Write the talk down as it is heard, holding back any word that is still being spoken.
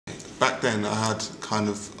Back then I had kind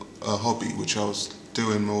of a hobby which I was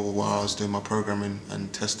doing more while I was doing my programming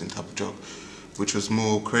and testing type of job, which was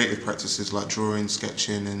more creative practices like drawing,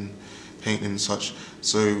 sketching and painting and such.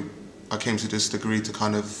 So I came to this degree to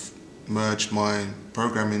kind of merge my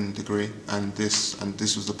programming degree and this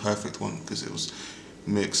was the perfect one because it was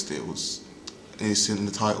mixed. It's in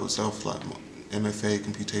the title itself, like MFA,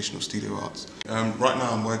 Computational Studio Arts. Right now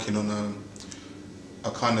I'm working on a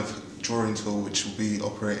kind of drawing tool which will be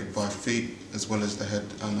operated by feet as well as the head,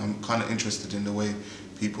 and I'm kind of interested in the way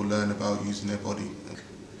people learn about using their body.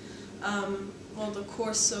 Well, the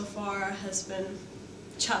course so far has been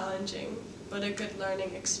challenging, but a good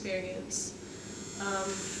learning experience.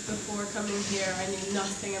 Before coming here, I knew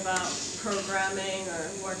nothing about programming or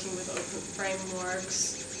working with open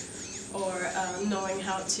frameworks or knowing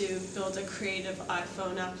how to build a creative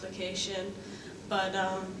iPhone application. But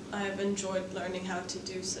I've enjoyed learning how to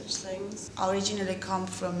do such things. I originally come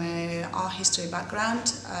from an art history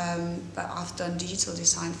background, but I've done digital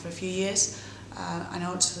design for a few years and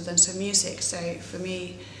also done some music. So for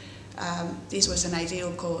me, this was an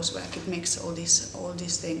ideal course where I could mix all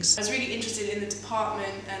these things. I was really interested in the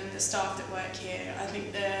department and the staff that work here. I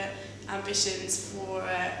think the ambitions for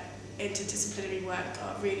interdisciplinary work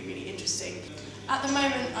are really, really interesting. At the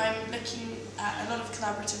moment I'm looking at a lot of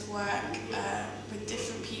collaborative work with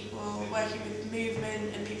different people, working with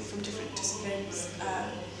movement and people from different disciplines,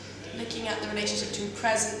 looking at the relationship between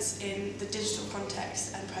presence in the digital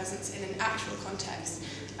context and presence in an actual context,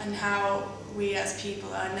 and how we as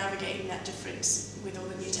people are navigating that difference with all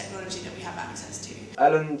the new technology that we have access to. I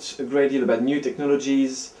learned a great deal about new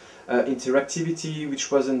technologies, interactivity,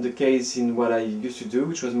 which wasn't the case in what I used to do,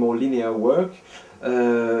 which was more linear work.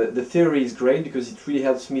 The theory is great because it really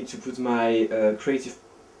helps me to put my creative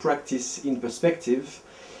practice in perspective.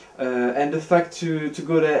 And the fact to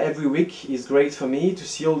go there every week is great for me, to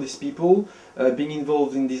see all these people being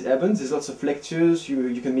involved in these events. There's lots of lectures,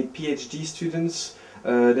 you can meet PhD students.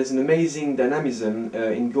 There's an amazing dynamism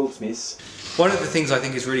in Goldsmiths. One of the things I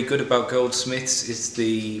think is really good about Goldsmiths is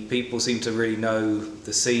the people seem to really know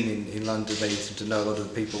the scene in London. They seem to know a lot of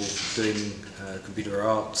the people doing computer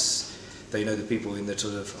arts. They know the people in the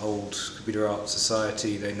sort of old computer arts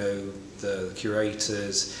society. They know the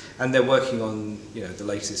curators, and they're working on the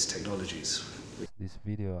latest technologies. This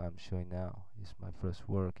video I'm showing now is my first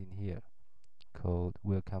work in here, called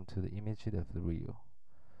 "Welcome to the Image of the Real,"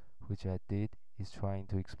 which I did is trying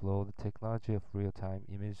to explore the technology of real-time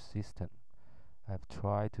image system. I've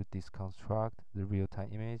tried to deconstruct the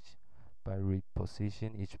real-time image by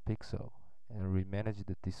reposition each pixel and remanage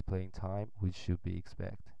the displaying time which should be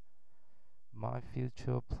expected. My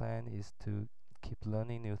future plan is to keep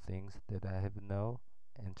learning new things that I have known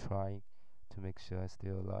and trying to make sure I stay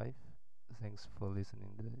alive. Thanks for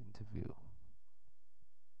listening to the interview.